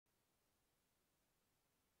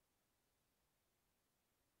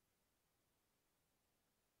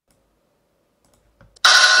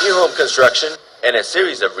home construction and a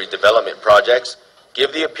series of redevelopment projects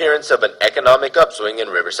give the appearance of an economic upswing in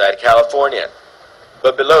Riverside, California.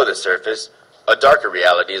 But below the surface, a darker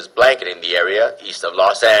reality is blanketing the area east of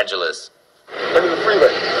Los Angeles. Under the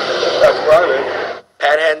freeway. That's where I live.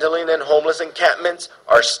 Panhandling and homeless encampments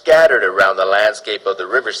are scattered around the landscape of the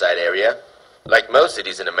Riverside area. Like most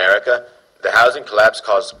cities in America, the housing collapse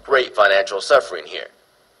caused great financial suffering here.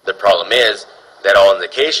 The problem is that all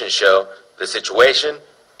indications show the situation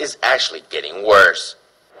is actually getting worse.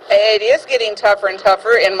 It is getting tougher and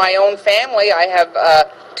tougher. In my own family, I have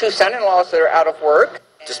 2 son-in-laws that are out of work.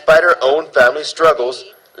 Despite her own family struggles,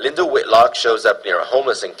 Linda Whitlock shows up near a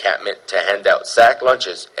homeless encampment to hand out sack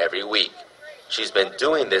lunches every week. She's been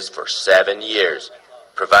doing this for 7 years,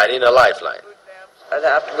 providing a lifeline. I'd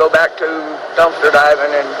have to go back to dumpster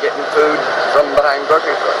diving and getting food from behind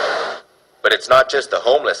grocery stores. But it's not just the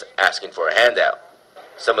homeless asking for a handout.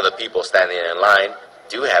 Some of the people standing in line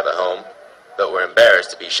do have a home, but were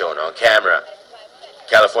embarrassed to be shown on camera.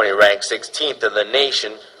 California ranks 16th in the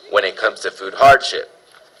nation when it comes to food hardship,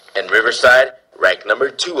 and Riverside ranked number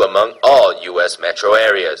 2 among all U.S. metro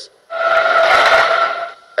areas.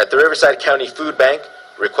 At the Riverside County Food Bank,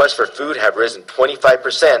 requests for food have risen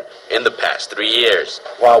 25% in the past 3 years.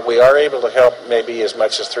 While we are able to help maybe as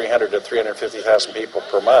much as 300 to 350,000 people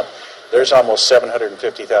per month, there's almost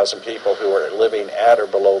 750,000 people who are living at or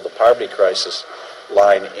below the poverty crisis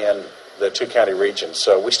line in the 2-county region,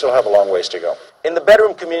 so we still have a long ways to go. In the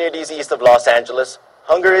bedroom communities east of Los Angeles,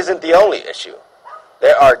 hunger isn't the only issue.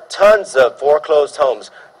 There are tons of foreclosed homes,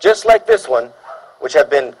 just like this one, which have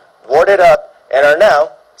been boarded up and are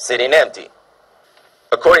now sitting empty.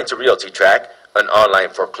 According to RealtyTrack, an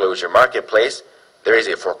online foreclosure marketplace, there is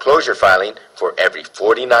a foreclosure filing for every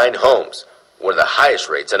 49 homes, one of the highest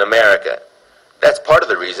rates in America. That's part of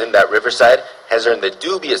the reason that Riverside has earned the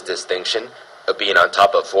dubious distinction of being on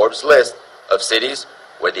top of Forbes' list of cities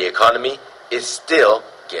where the economy is still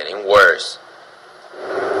getting worse.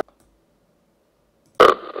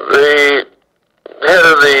 The head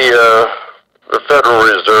of the Federal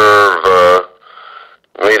Reserve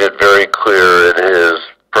made it very clear in his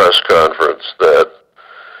press conference that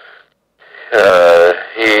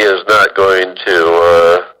he is not going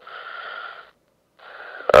to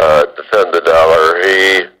defend the dollar.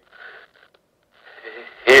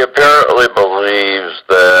 He apparently believes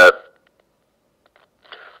that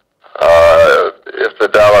if the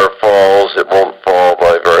dollar falls, it won't fall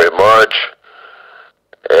by very much,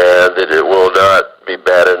 and that it will not be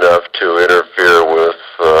bad enough to interfere with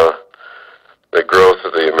the growth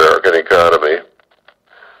of the American economy.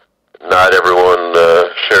 Not everyone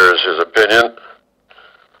shares his opinion.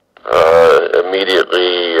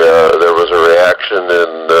 Immediately there was a reaction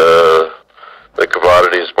in the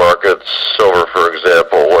commodities markets. Silver, for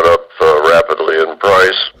example, went up rapidly in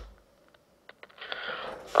price.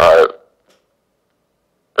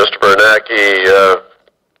 Mr. Bernanke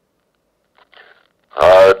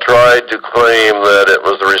tried to claim that it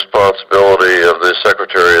was the responsibility of the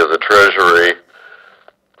Secretary of the Treasury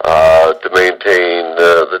to maintain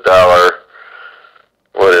the dollar,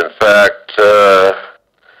 when in fact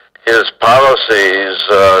his policies,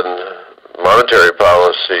 monetary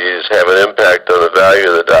policies, have an impact on the value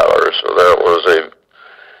of the dollar. So that was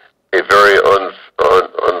a very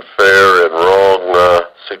unfair and wrong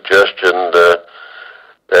suggestion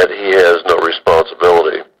that he has no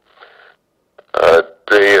responsibility.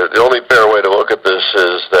 The only fair way to look at this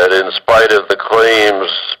is that in spite of the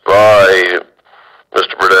claims by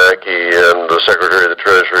Mr. Bernanke and the Secretary of the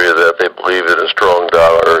Treasury that they believe in a strong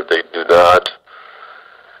dollar, they do not.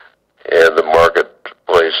 And the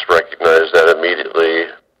marketplace recognized that immediately.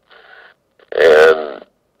 And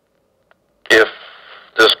if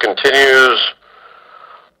this continues,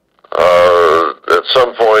 at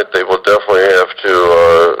some point they will definitely have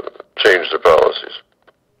to change their policies.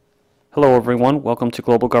 Hello everyone, welcome to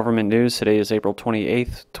Global Government News. Today is April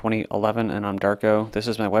 28th, 2011, and I'm Darko. This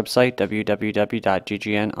is my website,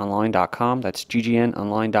 www.ggnonline.com. That's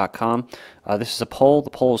ggnonline.com. This is a poll. The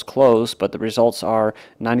poll is closed, but the results are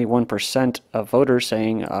 91% of voters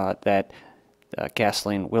saying that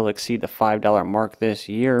gasoline will exceed the $5 mark this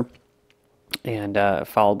year, and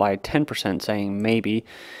followed by 10% saying maybe.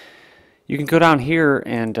 You can go down here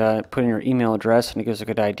and put in your email address, and it gives a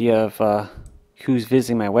good idea of who's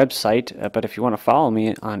visiting my website. But if you want to follow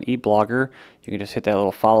me on eBlogger, you can just hit that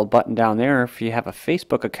little follow button down there. If you have a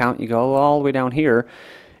Facebook account, you go all the way down here,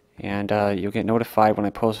 and you'll get notified when I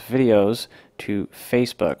post videos to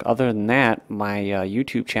Facebook. Other than that, my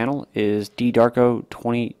YouTube channel is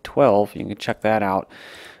ddarko2012. You can check that out.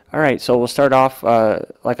 Alright, so we'll start off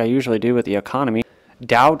like I usually do with the economy.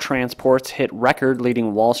 Dow transports hit record,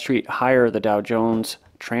 leading Wall Street higher. The Dow Jones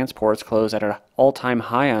transports closed at an all-time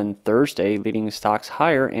high on Thursday, leading stocks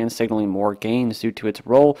higher and signaling more gains due to its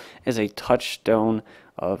role as a touchstone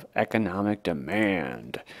of economic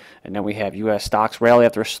demand. And then we have U.S. stocks rally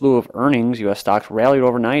after a slew of earnings. U.S. stocks rallied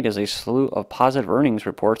overnight as a slew of positive earnings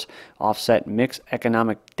reports offset mixed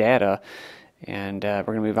economic data. And we're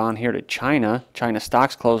going to move on here to China. China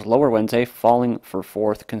stocks closed lower Wednesday, falling for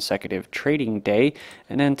fourth consecutive trading day.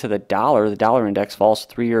 And then to the dollar. The dollar index falls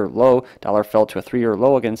to three-year low. Dollar fell to a three-year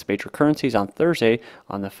low against major currencies on Thursday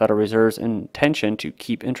on the Federal Reserve's intention to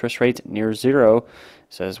keep interest rates near zero. It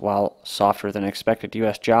says while softer than expected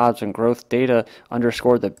U.S. jobs and growth data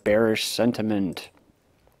underscored the bearish sentiment.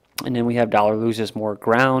 And then we have dollar loses more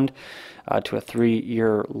ground to a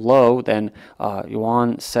three-year low. Then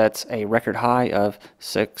Yuan sets a record high of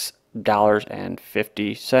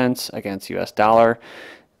 $6.50 against U.S. dollar,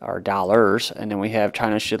 or dollars. And then we have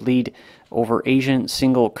China should lead over Asian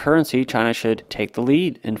single currency. China should take the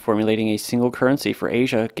lead in formulating a single currency for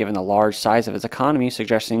Asia, given the large size of its economy,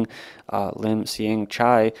 suggesting Lim Siang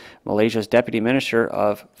Chai, Malaysia's Deputy Minister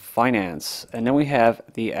of Finance. And then we have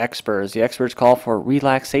the experts. The experts call for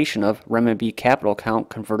relaxation of renminbi capital account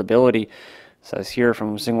convertibility. It says here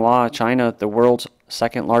from Xinhua, China, the world's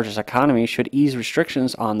second largest economy, should ease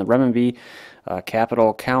restrictions on the renminbi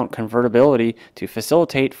capital account convertibility to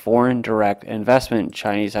facilitate foreign direct investment,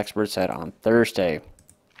 Chinese experts said on Thursday.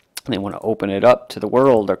 They want to open it up to the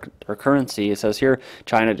world, their currency. It says here,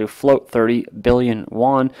 China to float 30 billion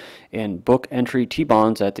yuan in book entry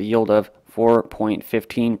T-bonds at the yield of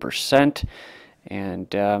 4.15%. And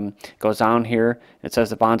goes down here. It says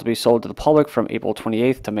the bonds will be sold to the public from April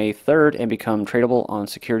 28th to May 3rd and become tradable on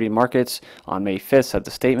security markets on May 5th, said the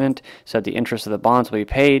statement. Said the interest of the bonds will be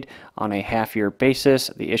paid on a half-year basis.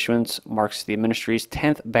 The issuance marks the ministry's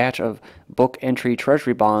 10th batch of book entry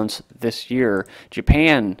Treasury bonds this year.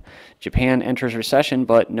 Japan enters recession,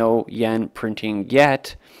 but no yen printing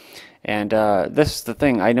yet. And this is the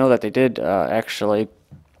thing. I know that they did actually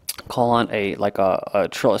call on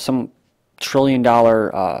some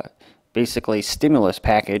trillion-dollar basically stimulus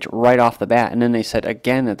package right off the bat, and then they said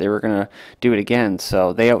again that they were going to do it again.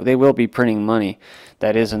 So they will be printing money.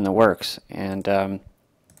 That is in the works. And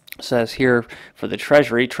says here for the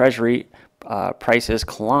Treasury prices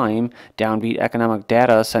climb. Downbeat economic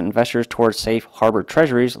data sent investors towards safe harbor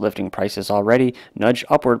treasuries, lifting prices already nudged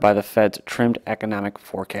upward by the Fed's trimmed economic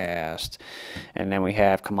forecast. And then we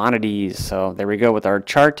have commodities. So there we go with our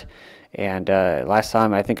chart. And last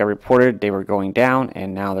time I think I reported they were going down,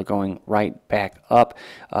 and now they're going right back up.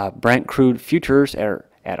 Brent crude futures are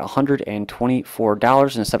at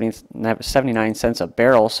 $124.79 a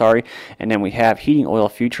barrel. And then we have heating oil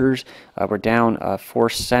futures. We're down 4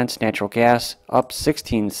 cents. Natural gas up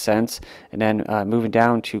 16 cents. And then moving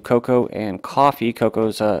down to cocoa and coffee.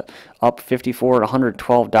 Cocoa's up 54 at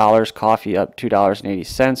 $112. Coffee up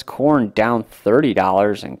 $2.80. Corn down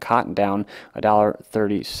 $30, and cotton down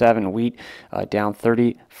 $1.37. Wheat down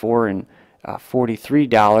 34 and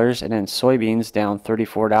 $43, and then soybeans down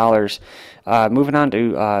 $34. Moving on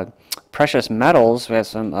to precious metals, we have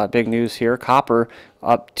some big news here. Copper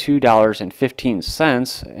up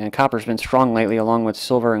 $2.15, and copper's been strong lately along with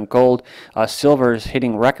silver and gold. Silver is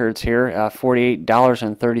hitting records here,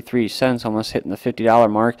 $48.33, almost hitting the $50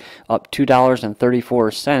 mark, up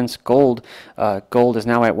 $2.34. Gold is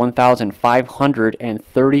now at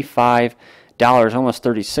 $1,535, almost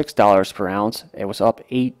 $36 per ounce. It was up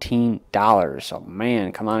 $18. So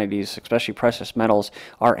man, commodities, especially precious metals,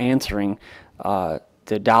 are answering the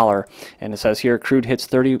dollar. And it says here, crude hits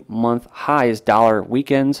 30-month highs, dollar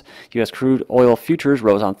weakens. U.S. crude oil futures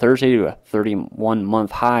rose on Thursday to a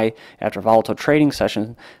 31-month high after a volatile trading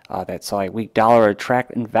session that saw a weak dollar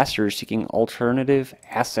attract investors seeking alternative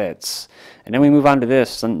assets. And then we move on to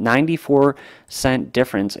this, a 94-cent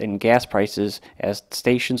difference in gas prices as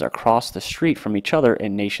stations across the street from each other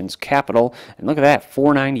in nation's capital. And look at that,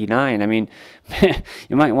 $4.99. I mean,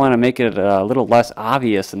 you might want to make it a little less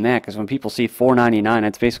obvious than that, because when people see $4.99,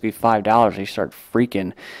 it's basically $5. They start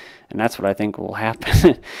freaking, and that's what I think will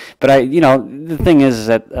happen. But the thing is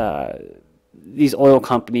that these oil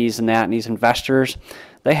companies and these investors,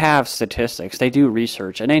 they have statistics, they do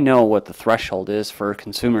research, and they know what the threshold is for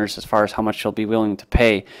consumers as far as how much they'll be willing to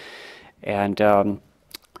pay. And,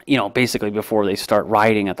 basically before they start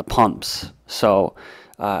rioting at the pumps. So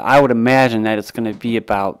I would imagine that it's going to be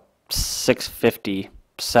about $6.50,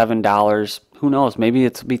 $7. Who knows? Maybe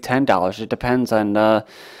it'll be $10. It depends on the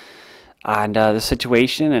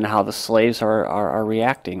situation and how the slaves are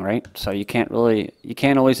reacting, right? So you can't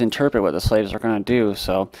always interpret what the slaves are going to do.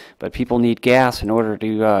 So, but people need gas in order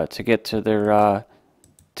to get to their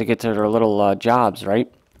to get to their little jobs,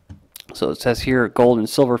 right? So it says here, gold and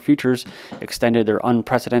silver futures extended their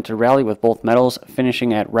unprecedented rally, with both metals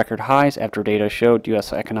finishing at record highs after data showed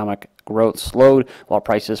U.S. economic growth slowed while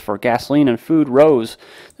prices for gasoline and food rose.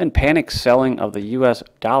 Then panic selling of the U.S.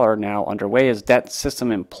 dollar now underway as debt system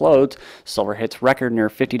implodes. Silver hits record near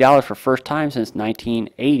 $50 for first time since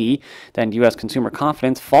 1980. Then U.S. consumer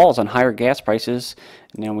confidence falls on higher gas prices.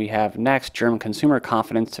 And then we have next German consumer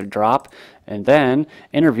confidence to drop. And then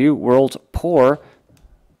interview world's poor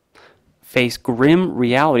face grim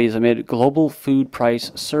realities amid global food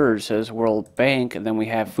price surge, says World Bank. And then we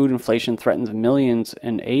have food inflation threatens millions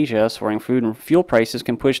in Asia. Soaring food and fuel prices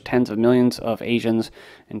can push tens of millions of Asians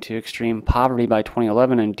into extreme poverty by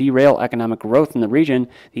 2011 and derail economic growth in the region,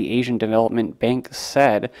 the Asian Development Bank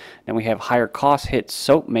said. Then we have higher costs hit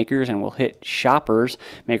soap makers and will hit shoppers.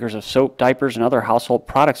 Makers of soap, diapers, and other household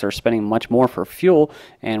products are spending much more for fuel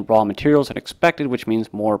and raw materials than expected, which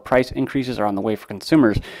means more price increases are on the way for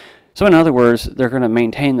consumers. So in other words, they're going to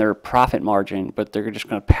maintain their profit margin, but they're just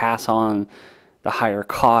going to pass on the higher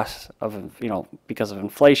costs of, because of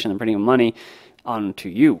inflation and printing of money onto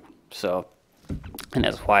you. So, and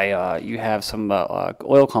that's why you have some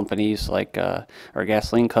oil companies like, or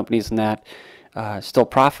gasoline companies and that still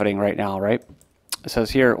profiting right now, right? It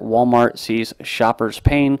says here, Walmart sees shoppers'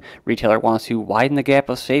 pain. Retailer wants to widen the gap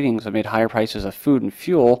of savings amid higher prices of food and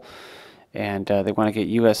fuel. And they want to get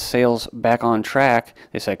U.S. sales back on track.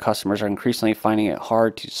 They said customers are increasingly finding it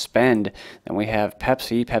hard to spend. Then we have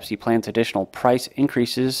Pepsi. Pepsi plans additional price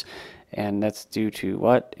increases, and that's due to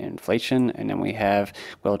what? Inflation. And then we have,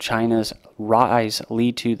 will China's rise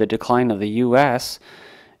lead to the decline of the U.S.?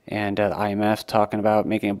 And the IMF talking about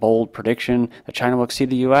making a bold prediction that China will exceed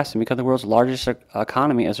the U.S. and become the world's largest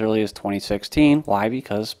economy as early as 2016. Why?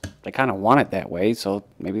 Because they kind of want it that way, so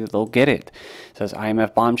maybe they'll get it. It says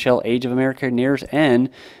IMF bombshell, Age of America nears end.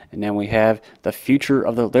 And then we have the future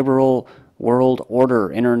of the liberal world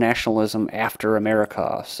order, internationalism after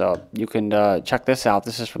America. So you can check this out.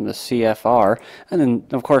 This is from the CFR. And then,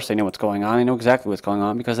 of course, they know what's going on. They know exactly what's going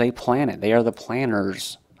on because they plan it. They are the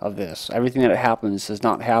planners of this. Everything that happens does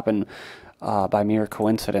not happen by mere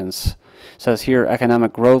coincidence. It says here,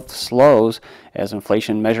 economic growth slows as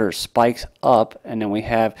inflation measure spikes up. And then we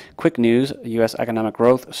have quick news, U.S. economic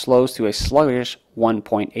growth slows to a sluggish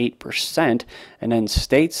 1.8%. And then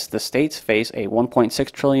the states face a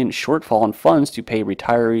 1.6 trillion shortfall in funds to pay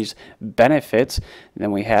retirees benefits. And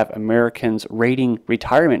then we have Americans raiding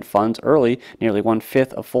retirement funds early. Nearly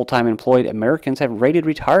 1/5 of full-time employed Americans have raided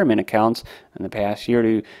retirement accounts in the past year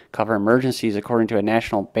to cover emergencies, according to a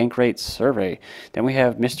national bank rate survey. Then we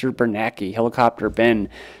have Mr. Bernanke, Helicopter Ben,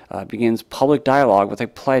 begins public dialogue with a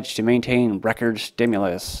pledge to maintain record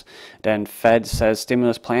stimulus. Then Fed says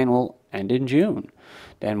stimulus plan will end in June.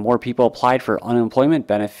 Then more people applied for unemployment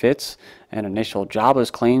benefits, and initial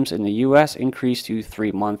jobless claims in the U.S. increased to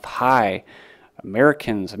 3-month high.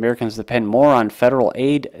 Americans depend more on federal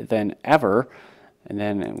aid than ever. And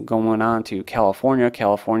then going on to California,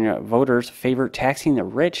 voters favor taxing the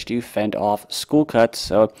rich to fend off school cuts.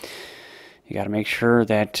 So you got to make sure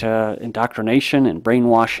that indoctrination and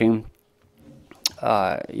brainwashing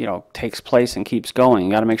takes place and keeps going.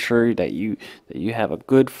 You got to make sure that you have a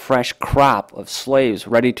good fresh crop of slaves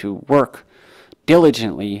ready to work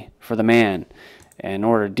diligently for the man. And in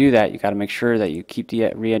order to do that, you got to make sure that you keep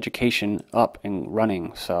the re-education up and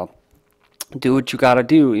running. So do what you got to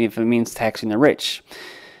do if it means taxing the rich.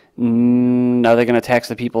 Are they going to tax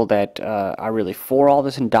the people that are really for all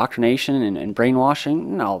this indoctrination and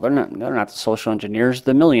brainwashing? No, they're not. They're not the social engineers,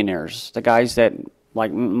 the millionaires, the guys that,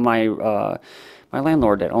 like my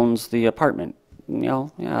landlord that owns the apartment.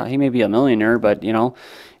 Yeah, he may be a millionaire, but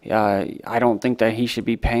I don't think that he should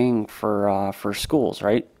be paying for schools,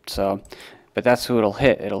 right? So, but that's who it'll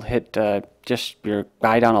hit. It'll hit just your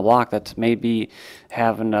guy down the block that's maybe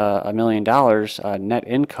having $1 million net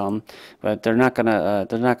income, but they're not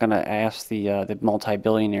gonna ask the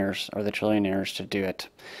multi-billionaires or the trillionaires to do it.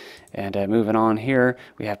 And moving on here,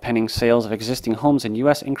 we have pending sales of existing homes in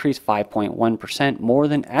U.S. increased 5.1%, more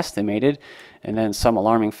than estimated. And then some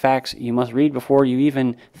alarming facts you must read before you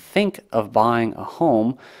even think of buying a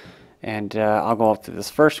home. And I'll go up to this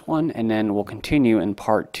first one, and then we'll continue in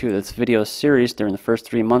part 2 of this video series. During the first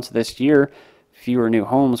 3 months of this year, fewer new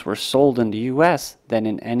homes were sold in the U.S. than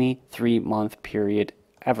in any 3-month period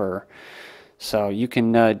ever. So you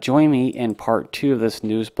can join me in part 2 of this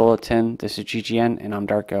news bulletin. This is GGN, and I'm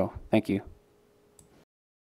Darko. Thank you.